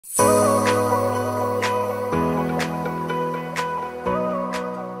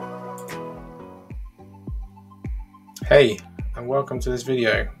Hey, and welcome to this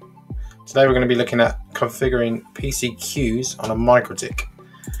video. Today we're going to be looking at configuring PCQs on a MikroTik.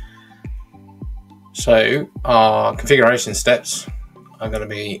 So our configuration steps are going to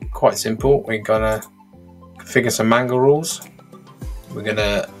be quite simple. We're going to configure some Mangle rules. We're going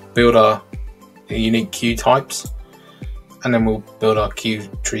to build our unique queue types, and then we'll build our queue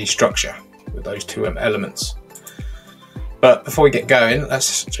tree structure with those two elements. But before we get going,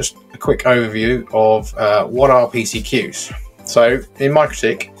 let's just a quick overview of what are PCQs. So in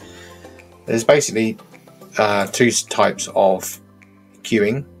MikroTik, there's basically two types of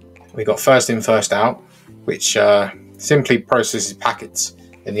queuing. We've got first in, first out, which simply processes packets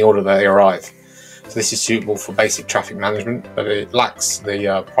in the order they arrive. So this is suitable for basic traffic management, but it lacks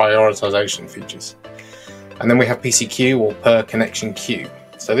the prioritization features. And then we have PCQ, or per connection queue.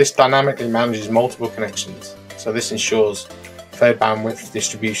 So this dynamically manages multiple connections. So this ensures fair bandwidth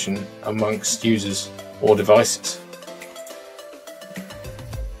distribution amongst users or devices.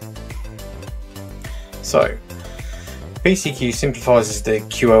 So PCQ simplifies the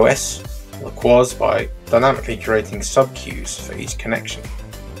QoS or QoS by dynamically creating sub-queues for each connection.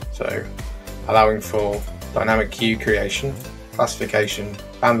 So allowing for dynamic queue creation, classification,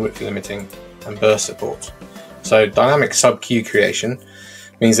 bandwidth limiting, and burst support. So dynamic sub-queue creation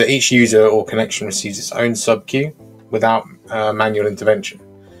means that each user or connection receives its own sub-queue without manual intervention.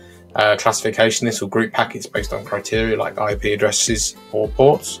 Classification, this will group packets based on criteria like IP addresses or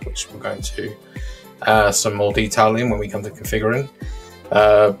ports, which we'll go into some more detail in when we come to configuring.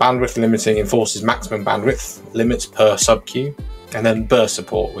 Bandwidth limiting enforces maximum bandwidth limits per sub-queue, and then burst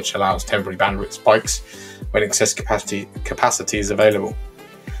support, which allows temporary bandwidth spikes when excess capacity is available.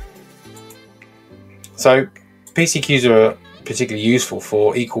 So PCQs are particularly useful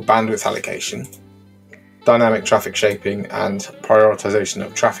for equal bandwidth allocation, dynamic traffic shaping, and prioritization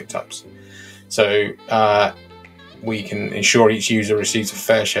of traffic types. So we can ensure each user receives a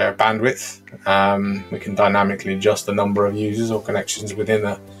fair share of bandwidth. We can dynamically adjust the number of users or connections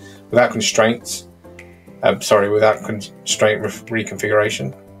without constraint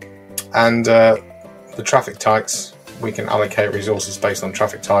reconfiguration. And the traffic types, we can allocate resources based on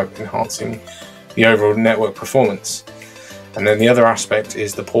traffic type, enhancing the overall network performance. And then the other aspect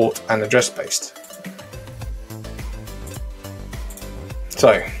is the port and address based.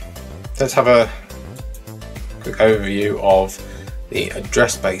 So let's have a quick overview of the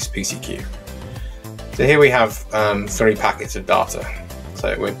address based PCQ. So here we have 3 packets of data.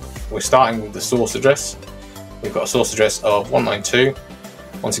 So we're starting with the source address. We've got a source address of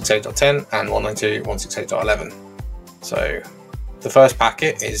 192.168.10 and 192.168.11. So the first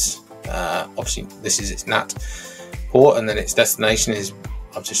packet is obviously this is its NAT port, and then its destination is,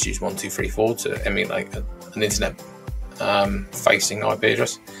 I've just used 1234 to emulate an internet facing IP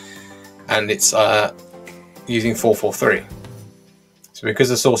address, and it's using 443. So because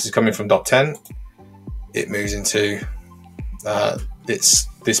the source is coming from .10, it moves into this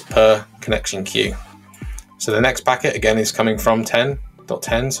per connection queue. So the next packet again is coming from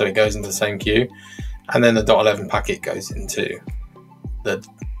 .10, so it goes into the same queue, and then the .11 packet goes into the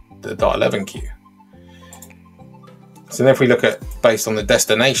 .11 queue. So then if we look at based on the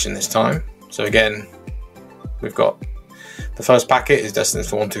destination this time, so again we've got the first packet is destined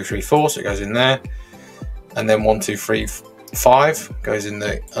for 1234, so it goes in there, and then 1235 goes in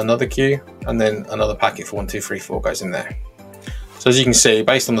another queue, and then another packet for 1234 goes in there. So as you can see,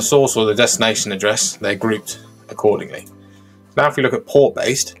 based on the source or the destination address, they're grouped accordingly. Now if we look at port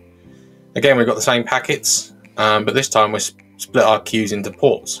based, again we've got the same packets, but this time we're split our queues into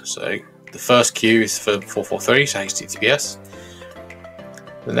ports. So the first queue is for 443, so HTTPS.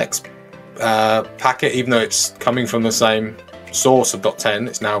 The next packet, even though it's coming from the same source of .10,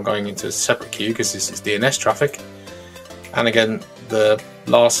 it's now going into a separate queue because this is DNS traffic. And again, the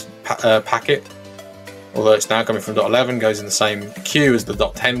last packet, although it's now coming from .11, goes in the same queue as the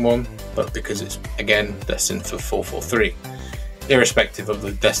 .10 one, but because it's again destined for 443, irrespective of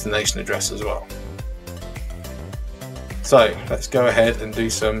the destination address as well. So let's go ahead and do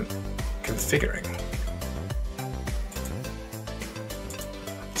some configuring.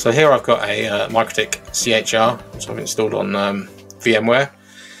 So here I've got a MikroTik CHR, which I've installed on VMware.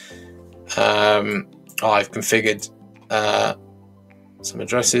 I've configured some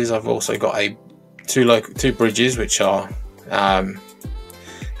addresses. I've also got two bridges which are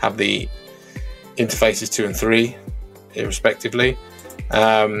have the interfaces 2 and 3 irrespectively,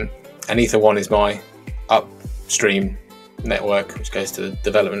 and Ether 1 is my upstream network which goes to the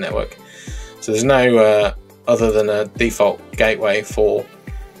development network. So there's no other than a default gateway for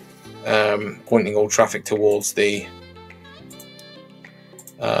pointing all traffic towards the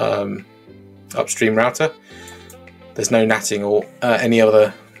upstream router. there's no NATing or any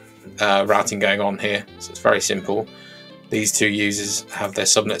other routing going on here, so it's very simple. These two users have their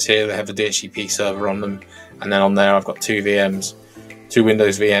subnets here, they have the DHCP server on them, and then on there I've got two VMs, two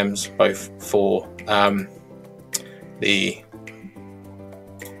Windows VMs, both for the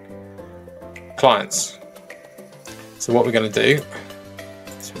clients. So what we're going to do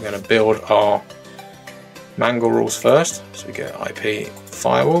is we're going to build our Mangle rules first. So we go IP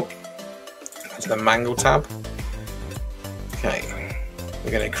firewall, go to the Mangle tab. Okay,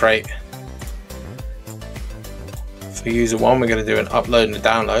 we're going to create, for user 1 we're going to do an upload and a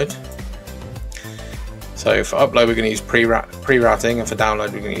download. So for upload we're going to use pre-routing, and for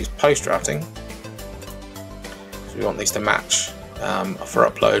download we're going to use post-routing. So we want these to match for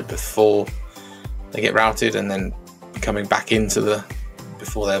upload before they get routed, and then coming back into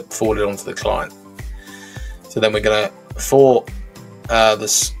before they're forwarded onto the client. So then we're going to, for the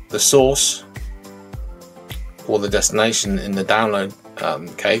source or the destination in the download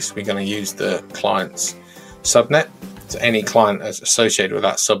case, we're going to use the client's subnet. So any client that's associated with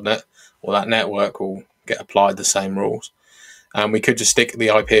that subnet or that network will get applied the same rules. We could just stick the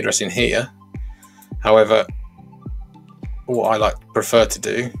IP address in here. However, what I prefer to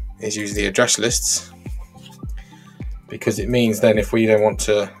do is use the address lists, because it means then if we don't want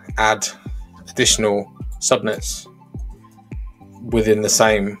to add additional subnets within the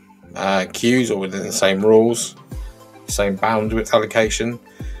same queues or within the same rules, same bandwidth allocation,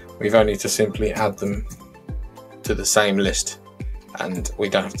 we've only to simply add them to the same list, and we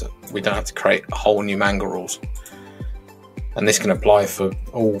don't have to create a whole new Mangle rules. And this can apply for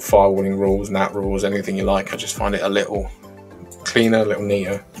all firewalling rules, NAT rules, anything you like. I just find it a little cleaner, a little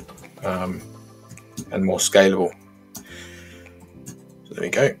neater, and more scalable. So there we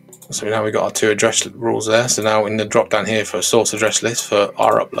go. So now we've got our two address rules there. So now in the drop down here for a source address list for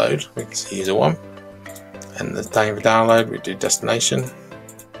our upload, we can see user 1, and the same for download we do destination.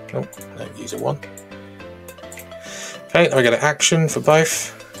 Oh, no, user 1. Okay, now we get an action for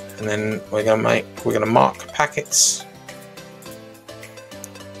both, and then we're going to mark packets.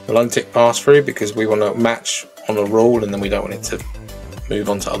 We'll untick pass through because we want to match on a rule, and then we don't want it to move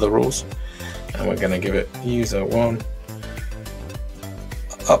on to other rules. And we're going to give it user 1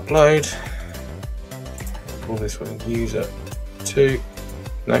 upload. Call this one user 2.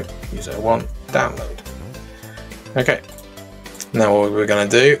 No, user 1 download. Okay. Now what we're going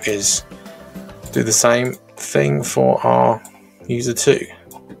to do is do the same thing for our user 2.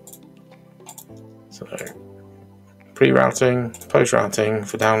 So pre-routing, post-routing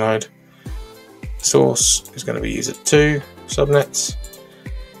for download. Source is going to be user 2 subnets.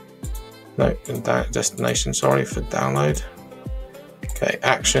 No, destination, sorry, for download. Okay,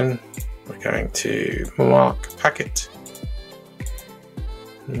 action, we're going to mark packet.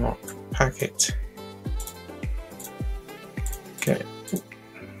 Mark packet. Okay.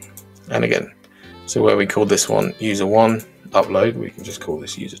 And again, so where we call this one user 1 upload, we can just call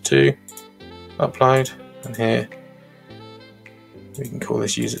this user 2 upload, and here we can call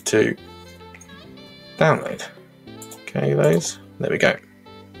this user 2 download. Okay, there we go.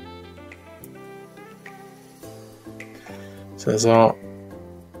 So there's our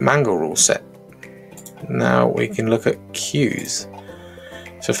Mangle rule set. Now we can look at queues.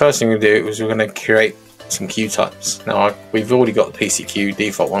 So first thing we do is we're going to create some queue types. Now we've already got the PCQ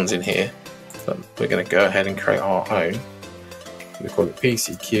default ones in here, but we're going to go ahead and create our own. We call it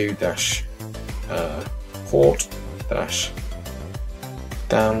PCQ port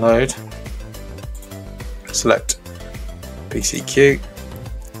download. Select PCQ,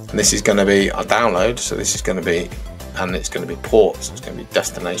 and this is going to be our download. So this is going to be, and it's going to be port, so it's going to be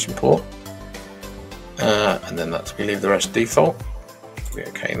destination port, and then we leave the rest default. We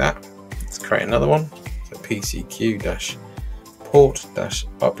okay that. Let's create another one. So PCQ port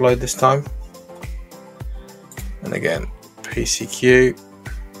upload this time, and again PCQ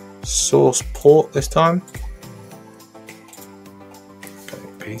source port this time. Okay,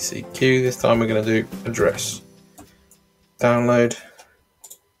 PCQ this time we're going to do address download.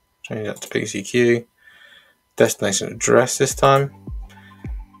 Change that to PCQ destination address this time,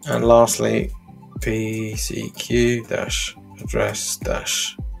 and lastly PCQ address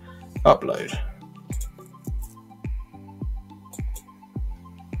upload.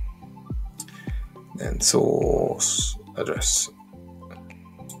 Then source address.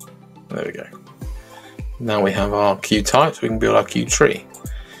 There we go. Now we have our queue types. We can build our queue tree.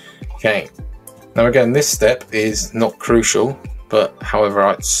 Okay. Now again, this step is not crucial, but however,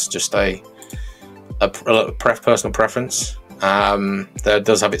 it's just a personal preference. That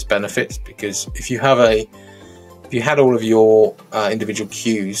does have its benefits, because if you had all of your individual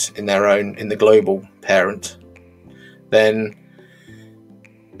queues in the global parent, then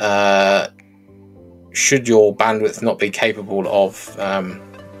should your bandwidth not be capable of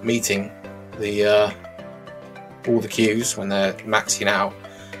meeting the all the queues when they're maxing out,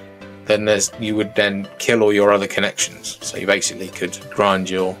 then you would then kill all your other connections. So you basically could grind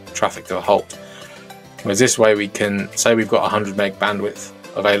your traffic to a halt. Whereas this way, we can say we've got 100 meg bandwidth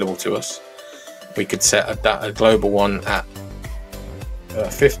available to us. We could set a global one at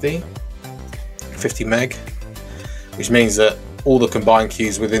 50 meg, which means that all the combined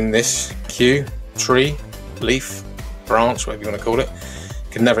queues within this queue, tree, leaf, branch, whatever you want to call it,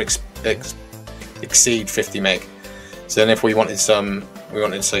 can never exceed 50 meg. So then if we wanted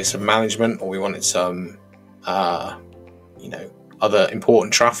say some management, or we wanted some other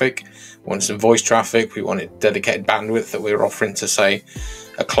important traffic, we wanted some voice traffic, we wanted dedicated bandwidth that we were offering to, say,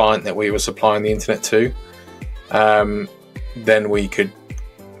 a client that we were supplying the internet to, then we could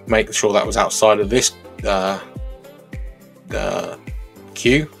make sure that was outside of this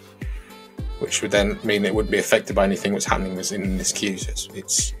queue, which would then mean it wouldn't be affected by anything that's happening within this queue. So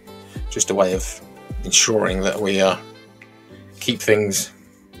it's just a way of ensuring that we keep things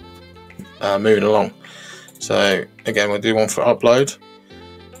moving along. So again, we'll do one for upload.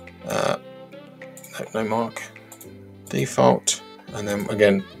 No mark, default, and then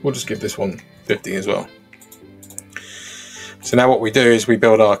again we'll just give this one 50 as well. So now what we do is we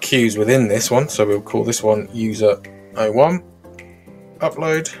build our queues within this one. So we'll call this one user 01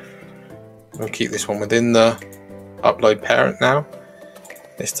 upload. We'll keep this one within the upload parent now.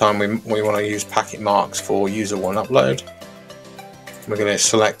 This time we want to use packet marks for user 1 upload. We're going to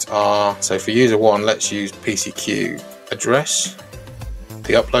select so for user 1, let's use PCQ address,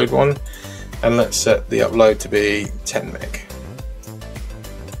 the upload one, and let's set the upload to be 10 meg.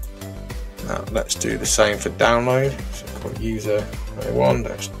 Now let's do the same for download. So call user 01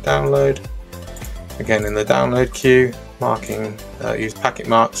 download. Again, in the download queue, use packet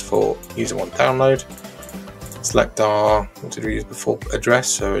marks for user 1 download. Select what did we use before, address,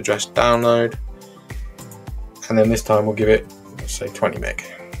 so address download, and then this time we'll give it, let's say, 20 meg.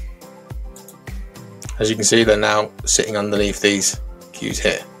 As you can see, they're now sitting underneath these queues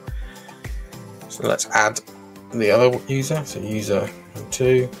here. So let's add the other user, so user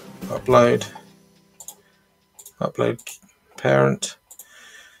 2 upload parent.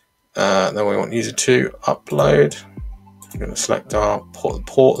 Then we want user 2 upload. I'm going to select our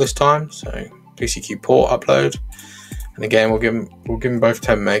port this time, so PCQ port upload, and again we'll give them both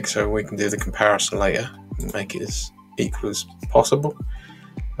 10 meg, so we can do the comparison later and make it as equal as possible.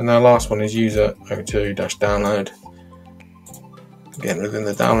 And our last one is user 02 download. Again, within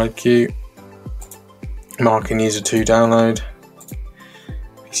the download queue, marking user 2 download,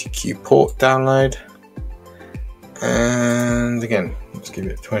 PCQ port download, and again let's give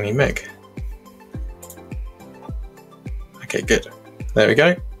it 20 meg. Okay, good. There we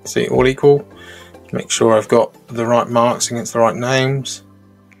go. See, all equal. Make sure I've got the right marks against the right names.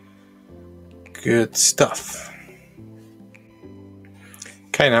 Good stuff.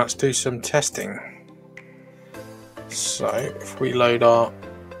 Okay, now let's do some testing. So if we load our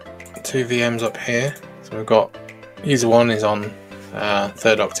 2 VMs up here, so we've got user 1 is on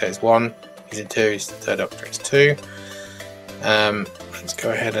third octet is 1, user 2 is third octet is 2. Let's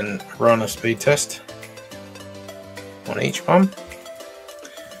go ahead and run a speed test on each one.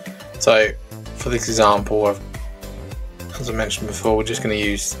 So for this example, as I mentioned before, we're just going to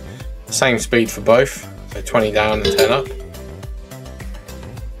use the same speed for both, so 20 down and 10 up.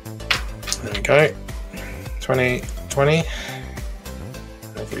 There we go, 20, 20. And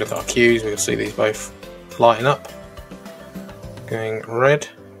if we look at our queues, we'll see these both lighting up, going red.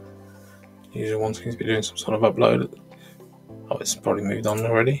 User 1 seems to be doing some sort of upload. Oh, it's probably moved on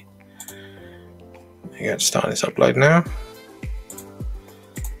already. There you go, it's starting this upload now.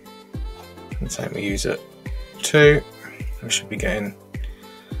 And same with user 2. We should be getting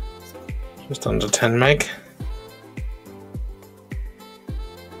just under 10 meg.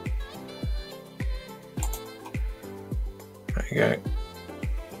 There you go.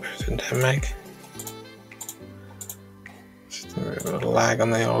 It's in 10 meg. Just a bit of a lag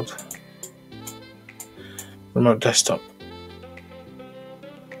on the old remote desktop.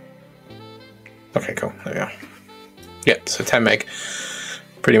 Okay, cool. There we are. Yeah, so 10 meg,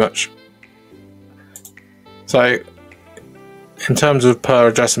 pretty much. So in terms of per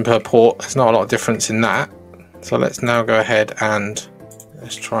address and per port, there's not a lot of difference in that. So let's now go ahead and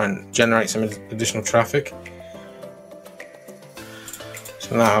let's try and generate some additional traffic.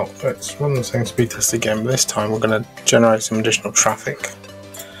 So now let's run the same speed test again, but this time we're going to generate some additional traffic.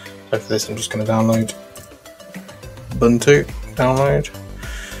 So for this, I'm just going to download Ubuntu download.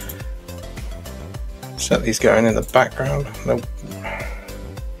 set these going in the background. Nope.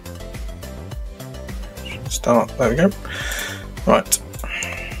 Start, there we go. Right,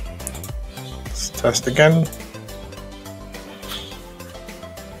 let's test again.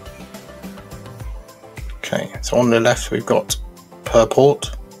 Okay, so on the left we've got per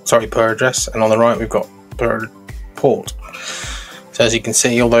address, and on the right we've got per port. So as you can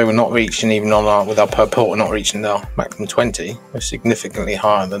see, although we're not reaching, even on with our per port, we're not reaching our maximum 20, we're significantly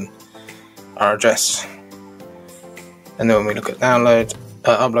higher than our address. And then when we look at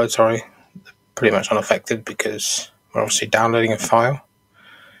upload, sorry, pretty much unaffected because we're obviously downloading a file.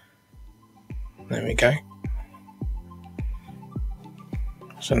 There we go.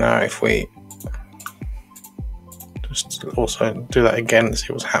 So now if we just also do that again to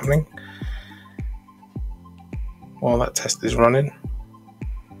see what's happening while that test is running.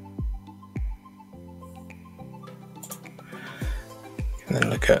 And then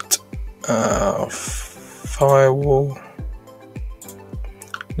look at firewall,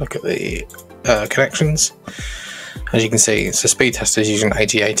 look at the connections. As you can see, it's a speed test is using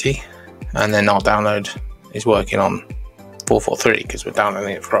 8080, and then our download is working on 443 because we're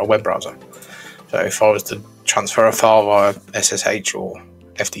downloading it for our web browser. So if I was to transfer a file via SSH or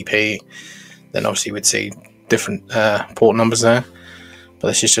FTP, then obviously we'd see different port numbers there. But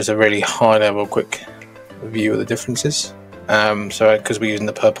this is just a really high level quick view of the differences. So because we're using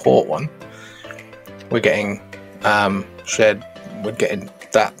the per port one, we're getting we're getting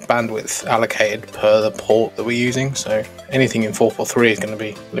that bandwidth allocated per the port that we're using. So anything in 443 is going to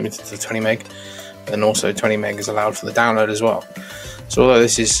be limited to 20 meg, and also 20 meg is allowed for the download as well. So although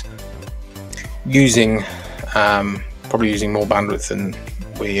this is using probably using more bandwidth than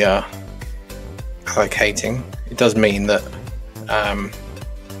we are allocating, it does mean that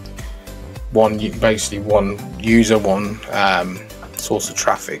one user, one source of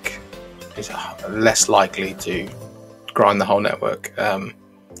traffic is less likely to grind the whole network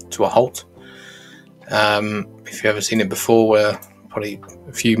to a halt. If you've ever seen it before, where probably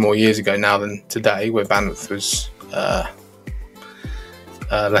a few more years ago now than today, where bandwidth was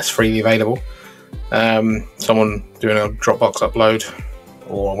less freely available, someone doing a Dropbox upload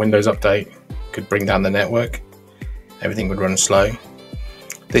or a Windows update could bring down the network. Everything would run slow.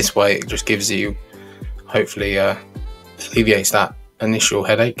 This way it just gives you, hopefully alleviates that initial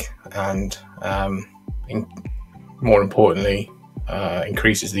headache, and more importantly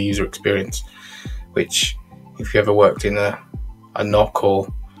increases the user experience, which if you ever worked in a NOC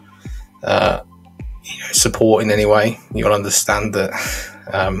or support in any way, you'll understand that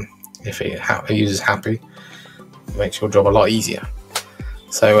if a user's happy, it makes your job a lot easier.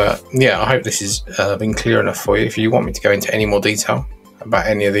 So yeah, I hope this has been clear enough for you. If you want me to go into any more detail about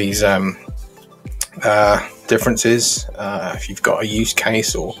any of these differences, if you've got a use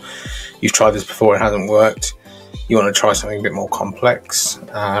case or you've tried this before and it hasn't worked, you want to try something a bit more complex,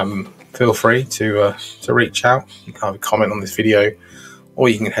 feel free to reach out. You can either comment on this video, or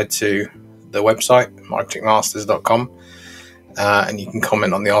you can head to the website MikroTikMasters.com, and you can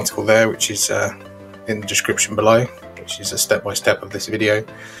comment on the article there, which is in the description below, which is a step-by-step of this video.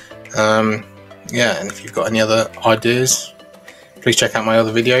 Yeah, and if you've got any other ideas, please check out my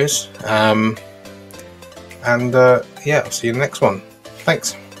other videos. Yeah, I'll see you in the next one.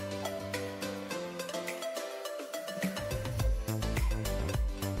 Thanks.